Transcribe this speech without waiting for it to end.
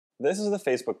This is the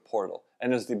Facebook Portal,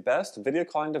 and is the best video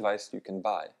calling device you can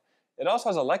buy. It also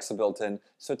has Alexa built in,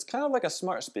 so it's kind of like a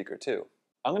smart speaker too.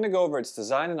 I'm going to go over its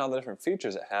design and all the different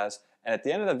features it has, and at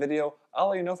the end of the video, I'll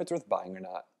let you know if it's worth buying or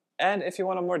not. And if you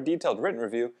want a more detailed written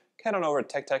review, head on over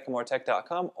to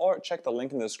techtechandmoretech.com or check the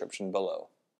link in the description below.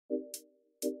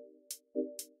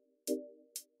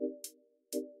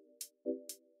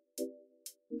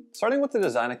 Starting with the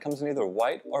design, it comes in either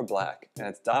white or black, and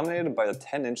it's dominated by the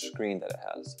 10-inch screen that it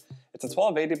has. It's a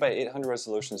 1280 by 800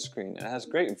 resolution screen, and it has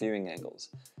great viewing angles.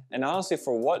 And honestly,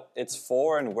 for what it's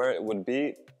for and where it would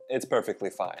be, it's perfectly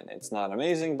fine. It's not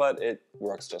amazing, but it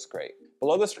works just great.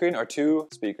 Below the screen are two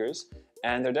speakers,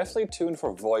 and they're definitely tuned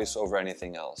for voice over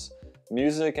anything else.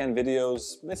 Music and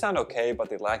videos, they sound okay, but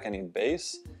they lack any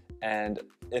bass. And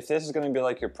if this is going to be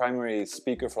like your primary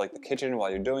speaker for like the kitchen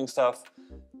while you're doing stuff,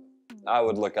 I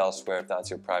would look elsewhere if that's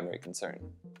your primary concern.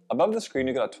 Above the screen,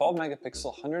 you got a 12 megapixel,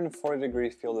 140 degree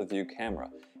field of view camera,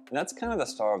 and that's kind of the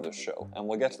star of the show, and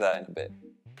we'll get to that in a bit.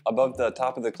 Above the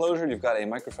top of the closure, you've got a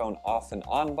microphone off and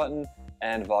on button,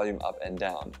 and volume up and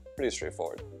down. Pretty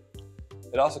straightforward.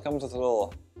 It also comes with a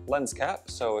little lens cap,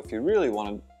 so if you really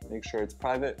want to make sure it's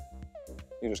private,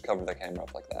 you just cover the camera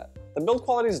up like that. The build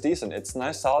quality is decent. It's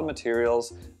nice, solid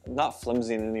materials, not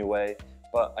flimsy in any way,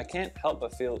 but I can't help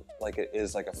but feel like it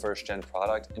is like a first-gen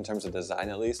product, in terms of design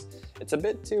at least. It's a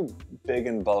bit too big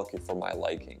and bulky for my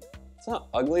liking. It's not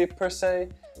ugly per se,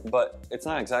 but it's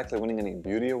not exactly winning any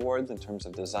beauty awards in terms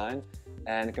of design,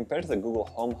 and compared to the Google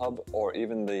Home Hub or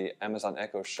even the Amazon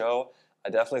Echo Show, I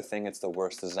definitely think it's the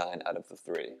worst design out of the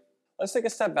three. Let's take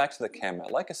a step back to the camera.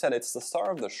 Like I said, it's the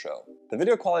star of the show. The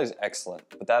video quality is excellent,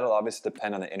 but that'll obviously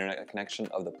depend on the internet connection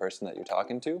of the person that you're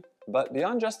talking to. But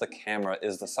beyond just the camera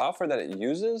is the software that it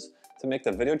uses to make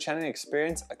the video chatting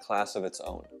experience a class of its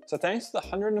own. So thanks to the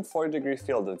 140 degree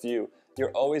field of view,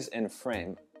 you're always in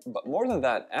frame. But more than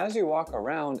that, as you walk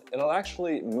around, it'll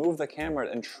actually move the camera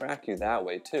and track you that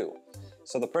way too.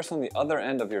 So the person on the other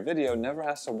end of your video never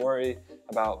has to worry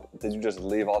about, did you just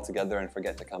leave altogether and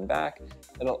forget to come back?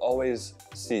 It'll always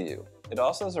see you. It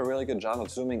also does a really good job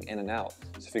of zooming in and out.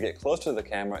 So if you get close to the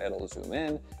camera, it'll zoom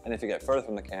in, and if you get further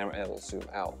from the camera, it'll zoom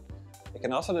out. It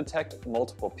can also detect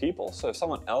multiple people, so if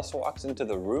someone else walks into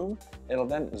the room, it'll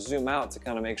then zoom out to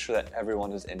kind of make sure that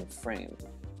everyone is in frame.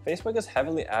 Facebook is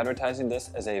heavily advertising this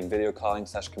as a video calling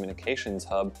 / communications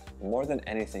hub more than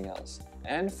anything else.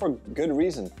 And for good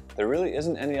reason. There really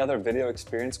isn't any other video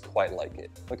experience quite like it.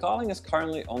 The calling is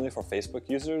currently only for Facebook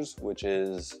users, which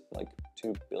is like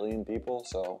 2 billion people,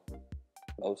 so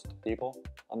most people.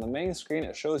 On the main screen,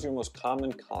 it shows your most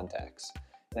common contacts.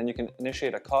 Then you can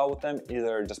initiate a call with them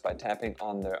either just by tapping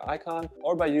on their icon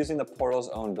or by using the Portal's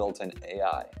own built-in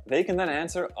AI. They can then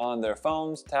answer on their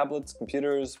phones, tablets,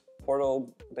 computers,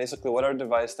 Portal, basically whatever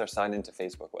device they're signed into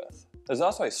Facebook with. There's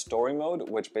also a story mode,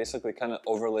 which basically kind of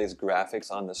overlays graphics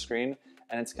on the screen,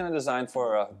 and it's kind of designed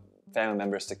for family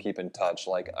members to keep in touch,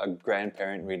 like a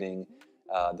grandparent reading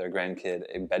their grandkid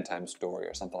a bedtime story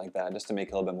or something like that, just to make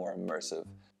it a little bit more immersive.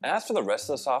 And as for the rest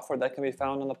of the software that can be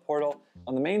found on the Portal,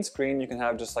 on the main screen you can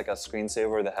have just like a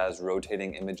screensaver that has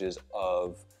rotating images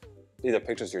of either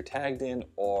pictures you're tagged in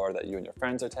or that you and your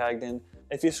friends are tagged in.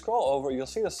 If you scroll over, you'll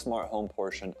see the smart home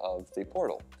portion of the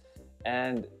Portal.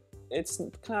 And it's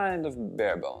kind of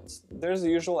bare bones. There's the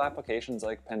usual applications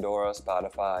like Pandora,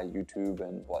 Spotify, YouTube,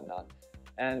 and whatnot.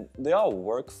 And they all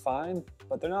work fine,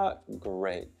 but they're not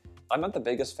great. I'm not the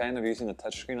biggest fan of using the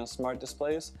touchscreen on smart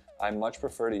displays. I much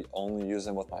prefer to only use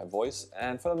them with my voice,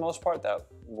 and for the most part that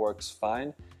works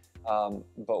fine.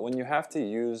 But when you have to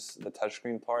use the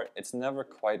touchscreen part, it's never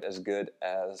quite as good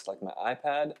as like my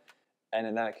iPad, and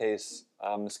in that case,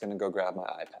 I'm just gonna go grab my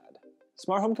iPad.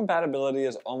 Smart home compatibility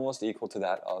is almost equal to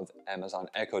that of Amazon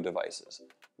Echo devices,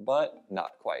 but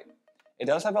not quite. It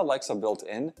does have Alexa built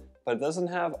in, but it doesn't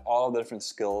have all the different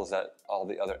skills that all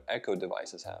the other Echo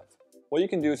devices have. What you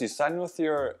can do is you sign in with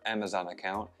your Amazon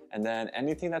account, and then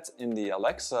anything that's in the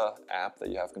Alexa app that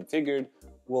you have configured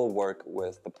will work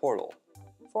with the Portal,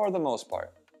 for the most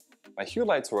part. My Hue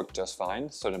lights worked just fine,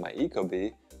 so did my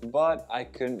Ecobee, but I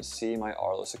couldn't see my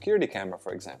Arlo security camera,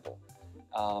 for example.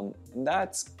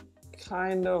 That's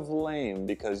kind of lame,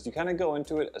 because you kind of go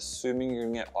into it assuming you're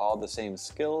gonna get all the same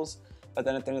skills, but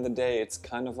then at the end of the day, it's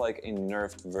kind of like a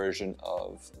nerfed version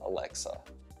of Alexa.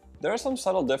 There are some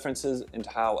subtle differences in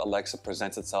how Alexa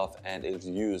presents itself and is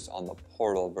used on the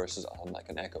Portal versus on like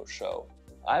an Echo Show.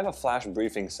 I have a flash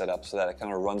briefing set up so that it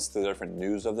kind of runs through the different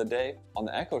news of the day. On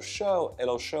the Echo Show,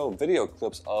 it'll show video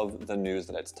clips of the news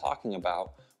that it's talking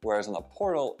about, whereas on the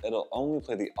Portal, it'll only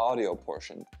play the audio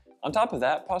portion. On top of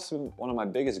that, possibly one of my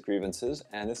biggest grievances,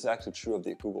 and this is actually true of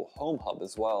the Google Home Hub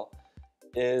as well,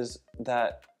 is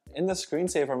that In the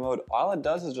screensaver mode, all it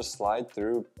does is just slide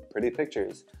through pretty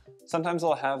pictures. Sometimes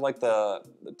it'll have like the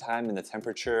time and the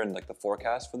temperature and like the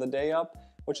forecast for the day up,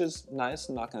 which is nice,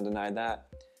 I'm not gonna deny that.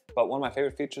 But one of my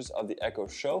favorite features of the Echo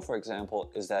Show, for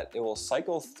example, is that it will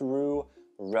cycle through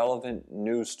relevant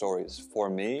news stories for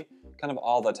me kind of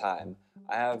all the time.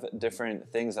 I have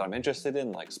different things that I'm interested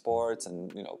in, like sports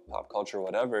and pop culture,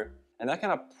 whatever. And that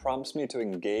kind of prompts me to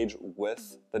engage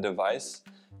with the device.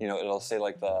 It'll say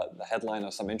like the headline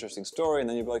of some interesting story, and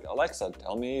then you'll be like, Alexa,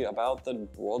 tell me about the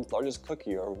world's largest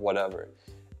cookie or whatever.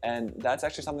 And that's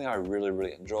actually something I really,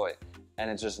 really enjoy. And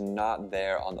it's just not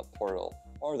there on the Portal,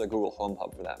 or the Google Home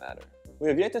Hub for that matter. We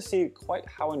have yet to see quite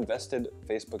how invested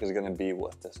Facebook is going to be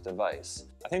with this device.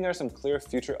 I think there are some clear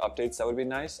future updates that would be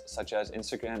nice, such as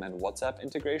Instagram and WhatsApp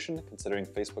integration, considering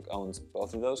Facebook owns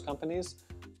both of those companies.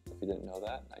 If you didn't know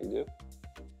that, now you do.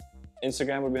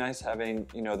 Instagram would be nice having,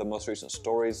 the most recent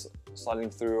stories sliding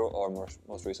through, or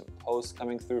most recent posts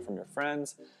coming through from your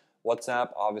friends.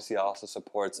 WhatsApp obviously also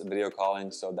supports video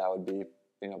calling, so that would be,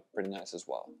 pretty nice as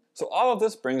well. So all of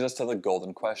this brings us to the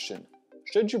golden question.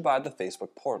 Should you buy the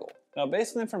Facebook Portal? Now,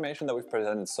 based on the information that we've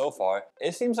presented so far,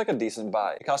 it seems like a decent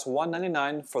buy. It costs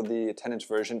 $199 for the 10-inch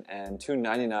version and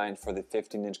 $299 for the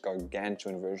 15-inch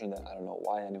gargantuan version that I don't know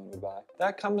why anyone would buy.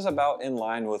 That comes about in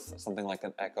line with something like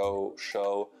an Echo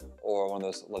Show or one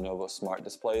of those Lenovo Smart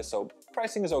displays, so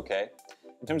pricing is okay.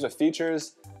 In terms of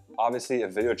features, obviously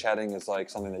if video chatting is like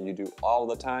something that you do all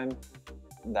the time,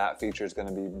 that feature is going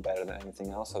to be better than anything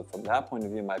else, so from that point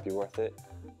of view, it might be worth it.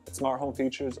 Smart home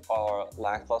features are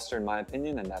lackluster in my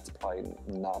opinion, and that's probably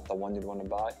not the one you'd want to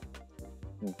buy.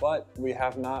 But we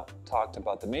have not talked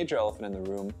about the major elephant in the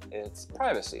room, it's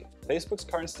privacy. Facebook's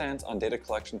current stance on data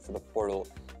collection for the Portal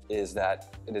is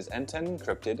that it is end-to-end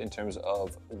encrypted in terms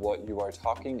of what you are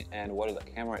talking and what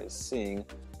the camera is seeing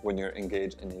when you're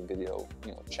engaged in a video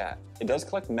chat. It does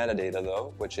collect metadata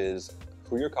though, which is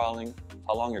who you're calling,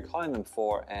 how long you're calling them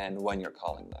for, and when you're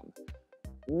calling them.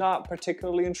 Not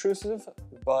particularly intrusive,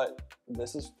 but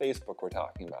this is Facebook we're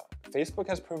talking about. Facebook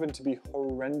has proven to be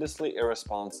horrendously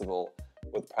irresponsible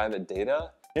with private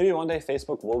data. Maybe one day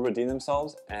Facebook will redeem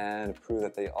themselves and prove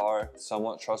that they are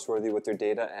somewhat trustworthy with their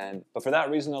data, but for that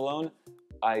reason alone,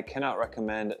 I cannot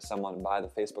recommend someone buy the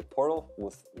Facebook Portal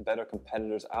with better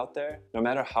competitors out there, no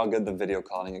matter how good the video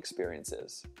calling experience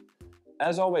is.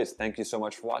 As always, thank you so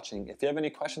much for watching. If you have any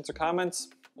questions or comments,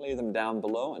 leave them down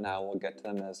below and I will get to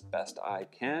them as best I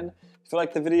can. If you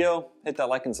liked the video, hit that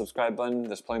like and subscribe button.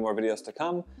 There's plenty more videos to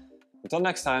come. Until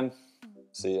next time,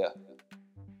 see ya.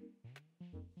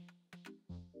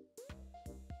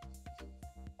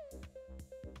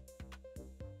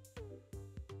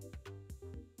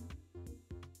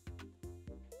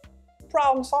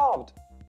 Problem solved.